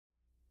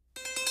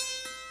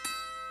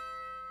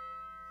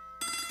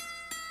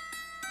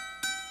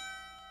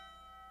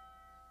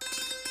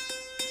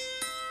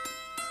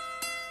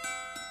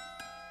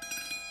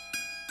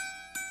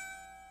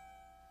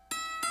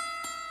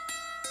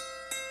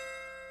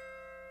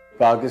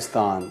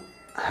Pakistan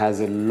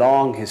has a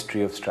long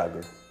history of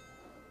struggle.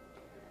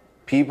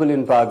 People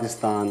in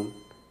Pakistan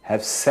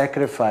have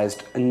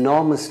sacrificed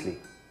enormously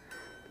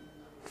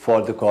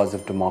for the cause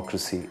of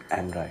democracy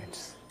and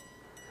rights.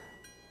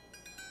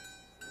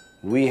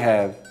 We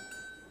have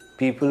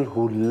people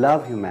who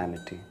love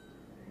humanity,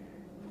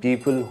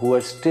 people who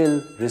are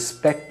still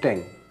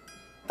respecting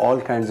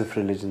all kinds of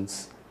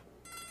religions.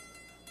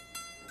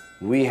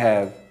 We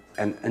have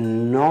an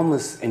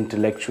enormous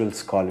intellectual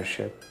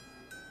scholarship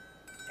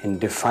in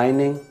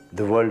defining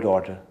the world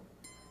order,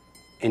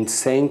 in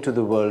saying to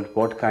the world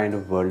what kind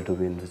of world do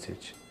we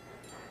envisage.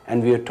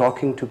 And we are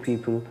talking to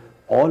people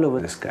all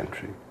over this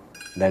country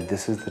that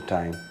this is the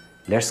time,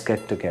 let's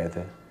get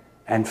together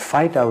and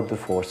fight out the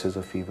forces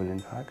of evil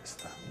in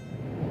Pakistan.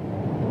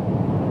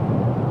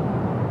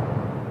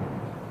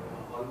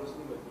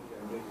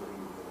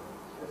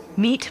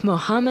 Meet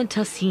Mohammed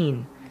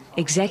Tahseen,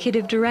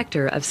 Executive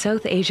Director of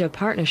South Asia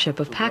Partnership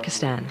of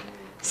Pakistan,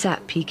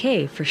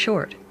 SAP-PK for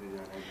short.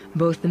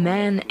 Both the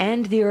man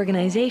and the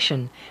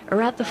organization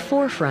are at the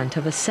forefront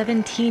of a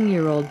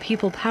 17-year-old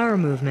people power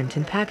movement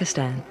in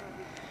Pakistan,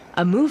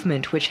 a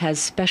movement which has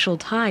special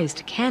ties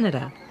to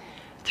Canada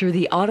through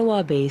the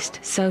Ottawa-based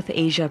South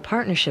Asia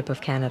Partnership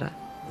of Canada.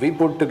 We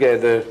put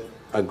together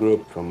a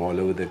group from all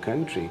over the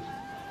country,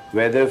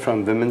 whether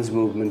from women's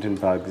movement in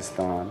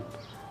Pakistan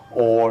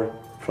or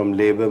from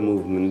labor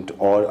movement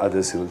or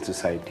other civil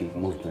society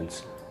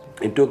movements.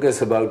 It took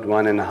us about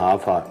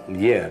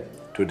 1.5 years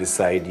to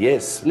decide,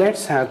 yes,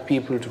 let's have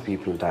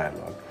people-to-people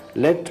dialogue.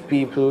 Let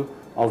people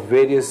of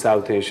various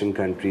South Asian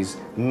countries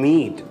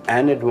meet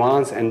and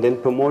advance and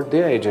then promote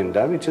their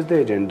agenda, which is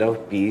the agenda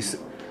of peace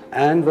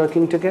and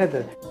working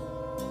together.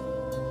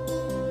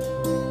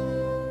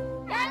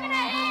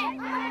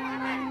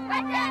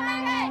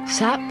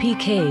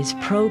 SAP-PK's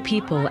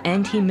pro-people,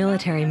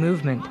 anti-military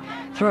movement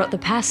throughout the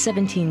past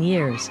 17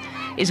 years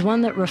is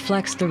one that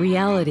reflects the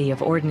reality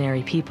of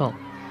ordinary people,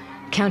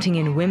 counting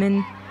in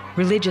women,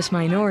 religious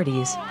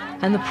minorities,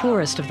 and the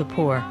poorest of the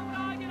poor.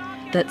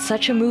 That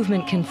such a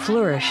movement can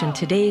flourish in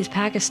today's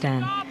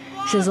Pakistan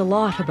says a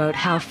lot about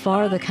how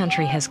far the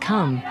country has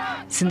come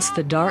since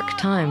the dark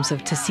times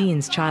of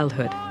Tahseen's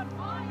childhood.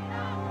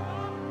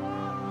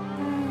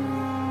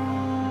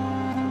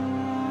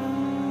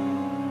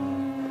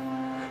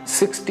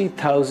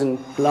 "60,000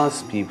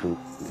 plus people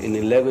in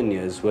 11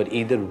 years were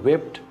either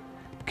whipped,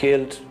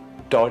 killed,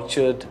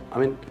 tortured,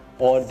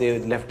 or they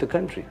left the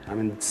country.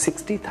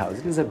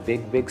 60,000 is a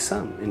big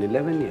sum in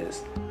 11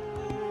 years.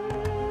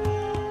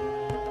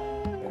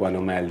 One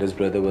of my eldest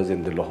brother was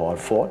in the Lahore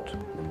fort,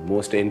 the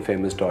most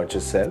infamous torture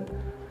cell,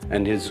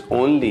 and his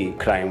only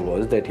crime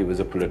was that he was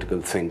a political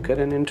thinker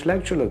and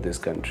intellectual of this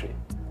country.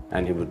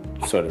 And he would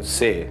sort of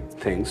say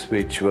things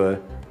which were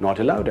not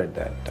allowed at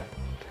that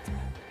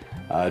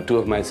time. Two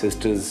of my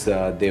sisters,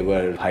 they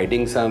were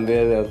hiding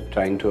somewhere,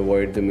 trying to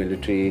avoid the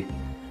military.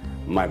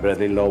 My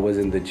brother-in-law was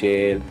in the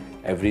jail.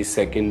 Every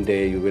second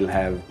day you will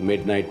have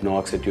midnight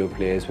knocks at your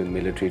place with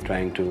military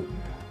trying to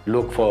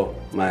look for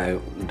my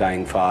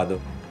dying father.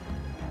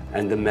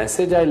 And the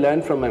message I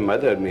learned from my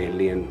mother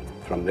mainly and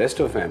from the rest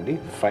of family,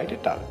 fight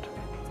it out.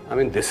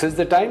 This is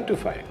the time to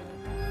fight.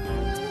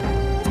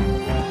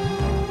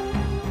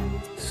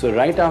 So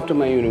right after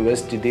my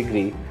university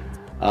degree,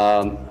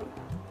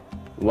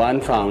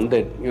 one found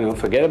that,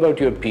 forget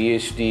about your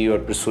PhD or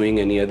pursuing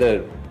any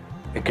other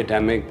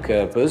academic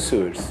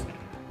pursuits,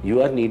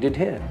 you are needed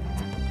here.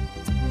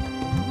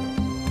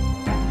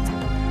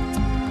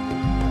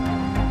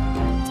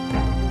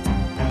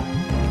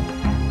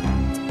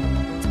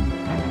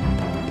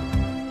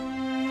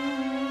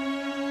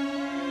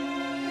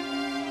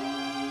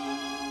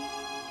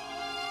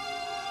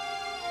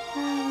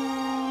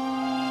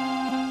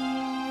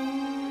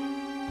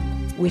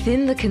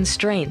 Within the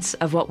constraints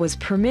of what was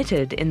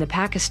permitted in the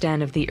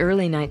Pakistan of the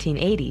early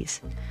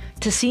 1980s,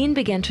 Tahseen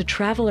began to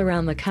travel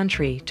around the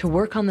country to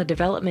work on the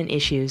development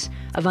issues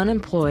of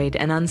unemployed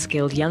and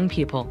unskilled young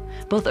people,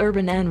 both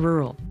urban and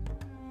rural.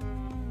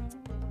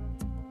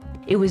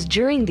 It was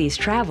during these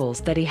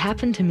travels that he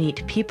happened to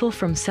meet people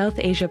from South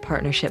Asia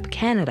Partnership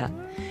Canada,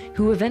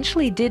 who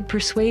eventually did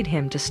persuade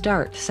him to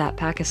start SAP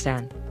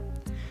Pakistan.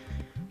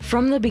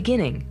 From the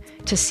beginning,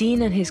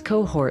 Tahseen and his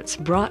cohorts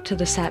brought to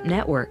the SAP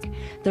network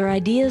their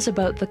ideas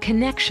about the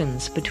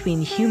connections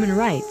between human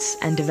rights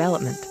and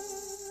development.